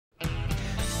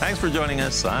Thanks for joining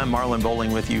us. I'm Marlon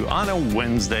Bowling with you on a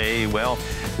Wednesday. Well,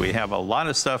 we have a lot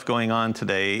of stuff going on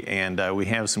today, and we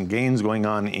have some gains going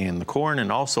on in the corn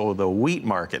and also the wheat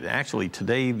market. Actually,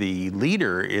 today the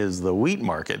leader is the wheat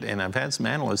market, and I've had some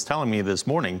analysts telling me this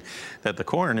morning that the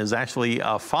corn is actually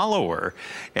a follower.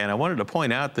 And I wanted to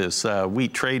point out this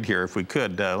wheat trade here, if we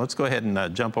could. Let's go ahead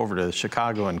and jump over to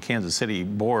Chicago and Kansas City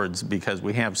boards, because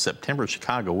we have September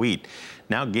Chicago wheat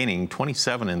now gaining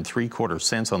 27 3/4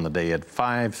 cents on the day at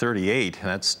 5.38.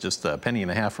 That's just a penny and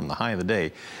a half from the high of the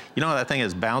day. You know, that thing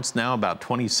has bounced now about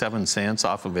 27 cents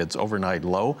off of its overnight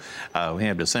low. We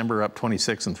have December up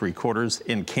 26 3/4.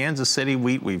 In Kansas City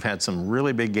wheat, we've had some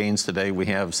really big gains today. We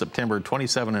have September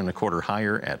 27 1/4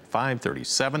 higher at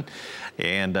 5.37,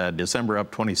 and December up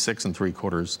 26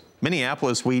 3/4.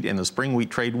 Minneapolis wheat in the spring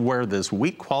wheat trade, where this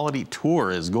wheat quality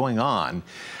tour is going on.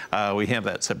 We have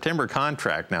that September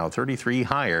contract now 33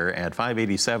 higher at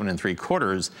 5.87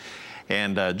 3/4.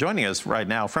 And joining us right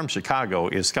now from Chicago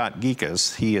is Scott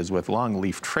Gecas. He is with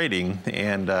Longleaf Trading.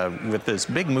 And with this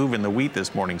big move in the wheat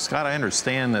this morning, Scott, I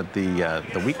understand that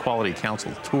the Wheat Quality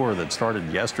Council tour that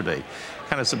started yesterday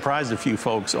kind of surprised a few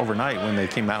folks overnight when they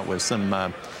came out with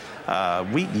some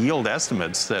wheat yield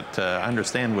estimates that I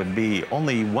understand would be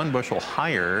only 1 bushel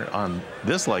higher on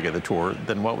this leg of the tour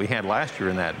than what we had last year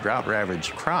in that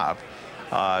drought-ravaged crop.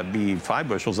 Be 5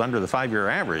 bushels under the 5-year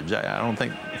average. I don't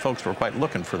think folks were quite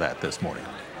looking for that this morning.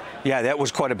 Yeah, that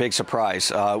was quite a big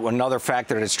surprise. Another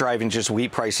factor that's driving just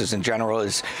wheat prices in general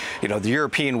is, the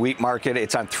European wheat market.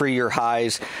 It's on 3-year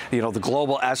highs. The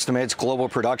global estimates, global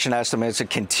production estimates,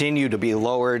 continue to be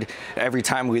lowered. Every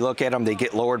time we look at them, they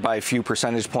get lowered by a few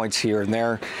percentage points here and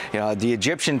there. The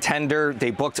Egyptian tender,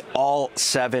 they booked all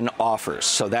 7 offers.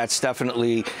 So that's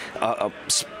definitely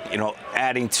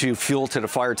adding to fuel to the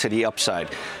fire to the upside.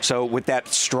 So with that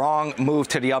strong move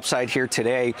to the upside here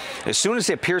today, as soon as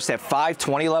it pierced that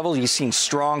 520 level, you've seen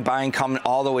strong buying coming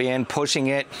all the way in, pushing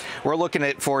it. We're looking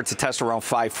for it to test around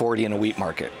 540 in the wheat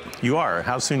market. You are.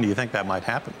 How soon do you think that might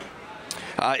happen?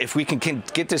 If we can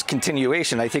get this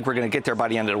continuation, I think we're going to get there by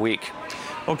the end of the week.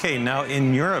 Okay, now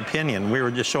in your opinion, we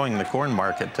were just showing the corn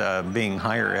market being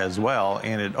higher as well,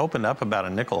 and it opened up about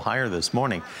a nickel higher this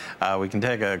morning. We can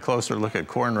take a closer look at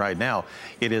corn right now.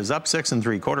 It is up 6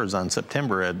 3/4 on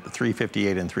September at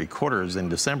 3.58 3/4. In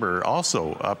December,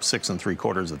 also up 6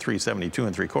 3/4 at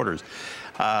 3.72 3/4.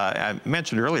 I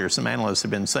mentioned earlier, some analysts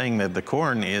have been saying that the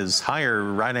corn is higher,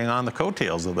 riding on the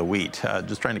coattails of the wheat,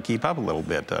 just trying to keep up a little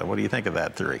bit. What do you think of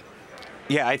that theory?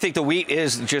 Yeah, I think the wheat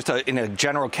is just in a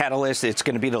general catalyst. It's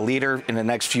going to be the leader in the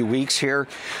next few weeks here.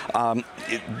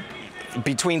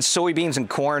 Between soybeans and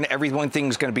corn,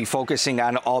 everything's going to be focusing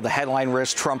on all the headline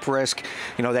risk, Trump risk.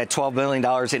 That $12 billion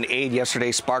in aid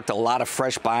yesterday sparked a lot of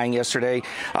fresh buying yesterday.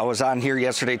 I was on here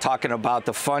yesterday talking about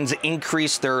the funds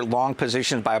increased their long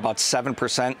positions by about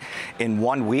 7% in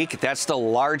 1 week. That's the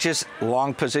largest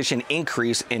long position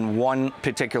increase in one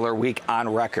particular week on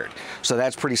record. So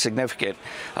that's pretty significant.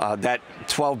 That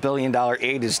 $12 billion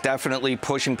aid is definitely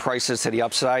pushing prices to the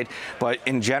upside. But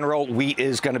in general, wheat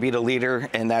is going to be the leader,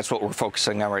 and that's what we're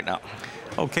focusing on right now.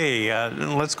 Okay,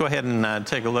 let's go ahead and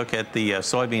take a look at the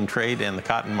soybean trade and the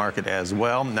cotton market as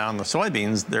well. Now, on the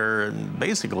soybeans, they're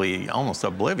basically almost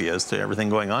oblivious to everything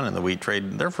going on in the wheat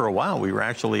trade. There for a while, we were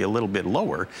actually a little bit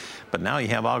lower, but now you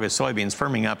have August soybeans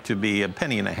firming up to be a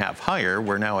penny and a half higher.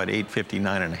 We're now at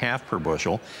 8.59 1/2 per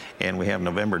bushel, and we have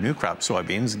November new crop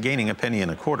soybeans gaining a penny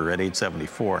and a quarter at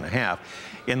 8.74 1/2.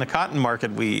 In the cotton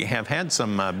market, we have had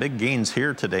some big gains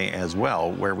here today as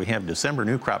well, where we have December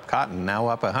new crop cotton now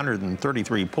up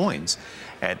 133 points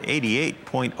at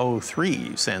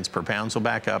 88.03 cents per pound, so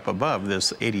back up above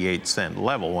this 88-cent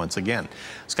level once again.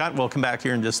 Scott, we'll come back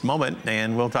here in just a moment,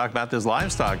 and we'll talk about this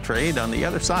livestock trade on the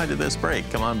other side of this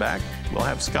break. Come on back. We'll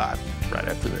have Scott right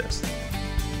after this.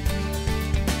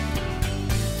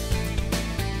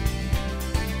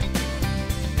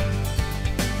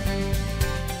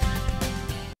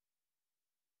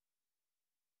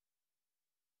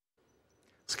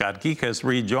 Scott Gecas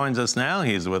rejoins us now.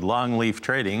 He's with Longleaf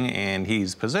Trading, and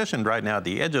he's positioned right now at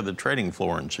the edge of the trading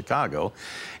floor in Chicago.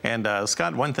 And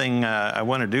Scott, one thing I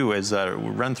want to do is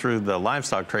run through the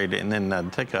livestock trade and then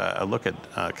take a look at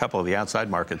a couple of the outside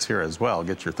markets here as well.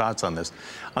 Get your thoughts on this.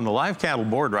 On the live cattle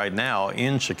board right now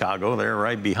in Chicago, they're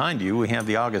right behind you. We have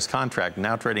the August contract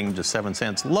now trading just 7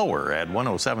 cents lower at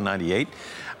 107.98.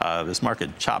 This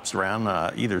market chops around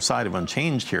either side of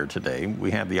unchanged here today. We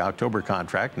have the October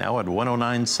contract now at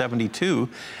 109.72,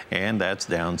 and that's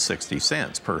down 60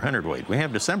 cents per hundredweight. We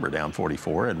have December down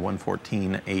 44 at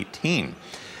 114.18.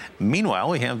 Meanwhile,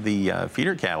 we have the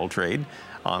feeder cattle trade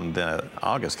On the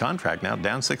August contract, now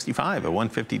down 65 at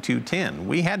 152.10.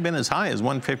 We had been as high as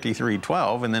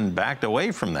 153.12 and then backed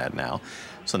away from that now.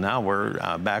 So now we're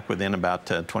back within about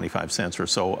 25 cents or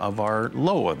so of our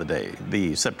low of the day.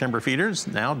 The September feeders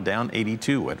now down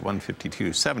 82 at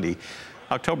 152.70.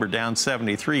 October down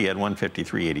 73 at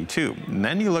 153.82. And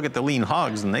then you look at the lean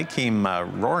hogs, and they came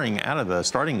roaring out of the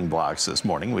starting blocks this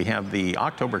morning. We have the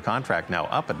October contract now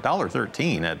up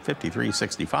 $1.13 at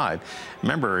 53.65.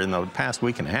 Remember, in the past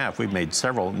week and a half, we've made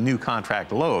several new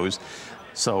contract lows.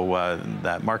 So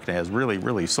that market has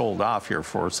really sold off here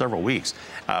for several weeks.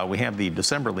 We have the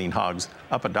December lean hogs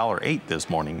up $1.08 this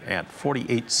morning at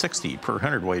 48.60 per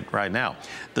hundredweight right now.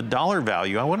 The dollar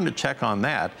value, I wanted to check on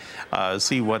that,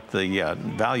 see what the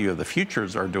value of the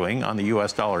futures are doing on the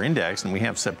U.S. dollar index, and we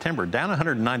have September down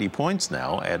 190 points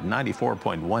now at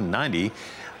 94.190.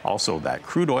 Also, that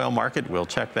crude oil market, we'll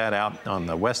check that out on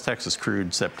the West Texas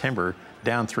crude September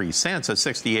down 3 cents at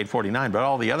 68.49, but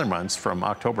all the other months from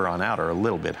October on out are a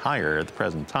little bit higher at the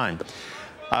present time.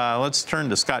 Let's turn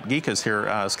to Scott Gecas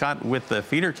here. Scott, with the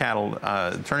feeder cattle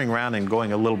turning around and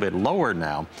going a little bit lower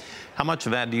now, how much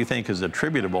of that do you think is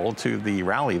attributable to the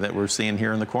rally that we're seeing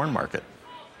here in the corn market?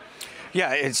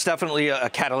 Yeah, it's definitely a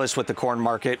catalyst with the corn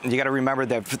market. You got to remember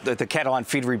that the cattle on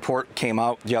feed report came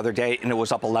out the other day, and it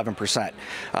was up 11%.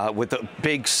 With the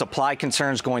big supply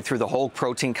concerns going through the whole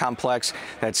protein complex,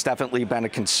 that's definitely been a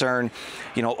concern.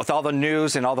 You know, with all the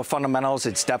news and all the fundamentals,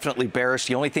 it's definitely bearish.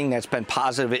 The only thing that's been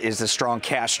positive is the strong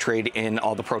cash trade in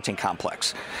all the protein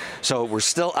complex. So we're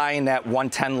still eyeing that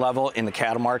 110 level in the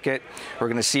cattle market. We're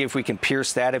going to see if we can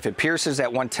pierce that. If it pierces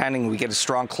that 110 and we get a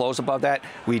strong close above that,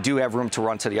 we do have room to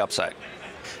run to the upside.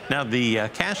 Now, the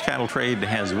cash cattle trade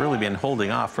has really been holding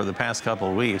off for the past couple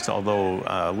of weeks,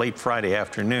 although late Friday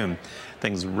afternoon,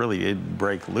 things really did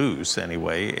break loose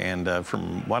anyway. And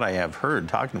from what I have heard,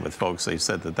 talking with folks, they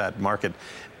said that that market,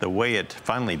 the way it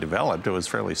finally developed, it was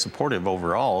fairly supportive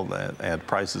overall at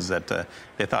prices that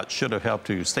they thought should have helped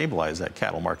to stabilize that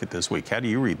cattle market this week. How do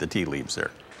you read the tea leaves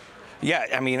there? Yeah,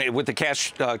 I mean, with the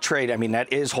cash trade, I mean,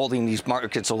 that is holding these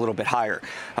markets a little bit higher.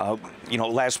 You know,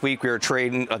 last week we were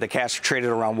trading, the cash traded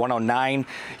around 109.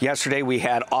 Yesterday we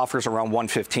had offers around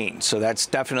 115. So that's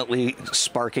definitely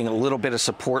sparking a little bit of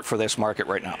support for this market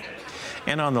right now.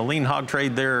 And on the lean hog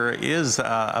trade, there is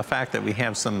a fact that we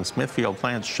have some Smithfield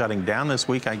plants shutting down this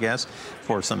week, I guess,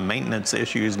 for some maintenance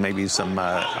issues, maybe some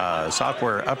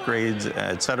software upgrades,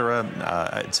 et cetera.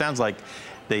 It sounds like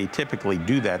they typically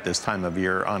do that this time of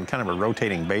year on kind of a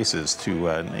rotating basis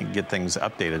to get things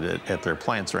updated at their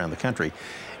plants around the country.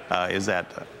 Is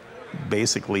that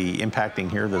basically impacting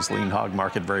here this lean hog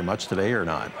market very much today or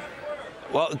not?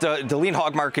 Well, the lean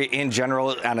hog market in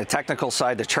general, on a technical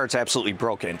side, the chart's absolutely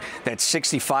broken. That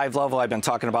 65 level I've been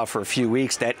talking about for a few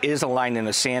weeks, that is a line in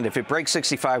the sand. If it breaks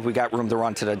 65, we got room to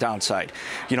run to the downside.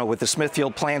 You know, with the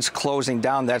Smithfield plants closing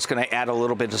down, that's going to add a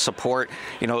little bit of support,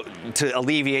 you know, to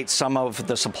alleviate some of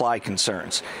the supply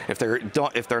concerns. If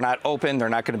they're not open, they're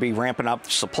not going to be ramping up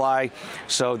the supply.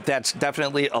 So that's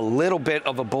definitely a little bit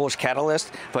of a bullish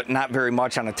catalyst, but not very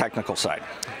much on the technical side.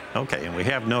 Okay, and we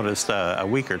have noticed a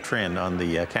weaker trend on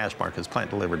the cash markets,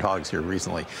 plant-delivered hogs here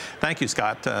recently. Thank you,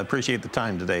 Scott. Appreciate the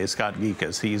time today. Scott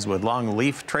Gecas. He's with Long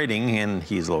Leaf Trading, and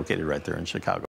he's located right there in Chicago.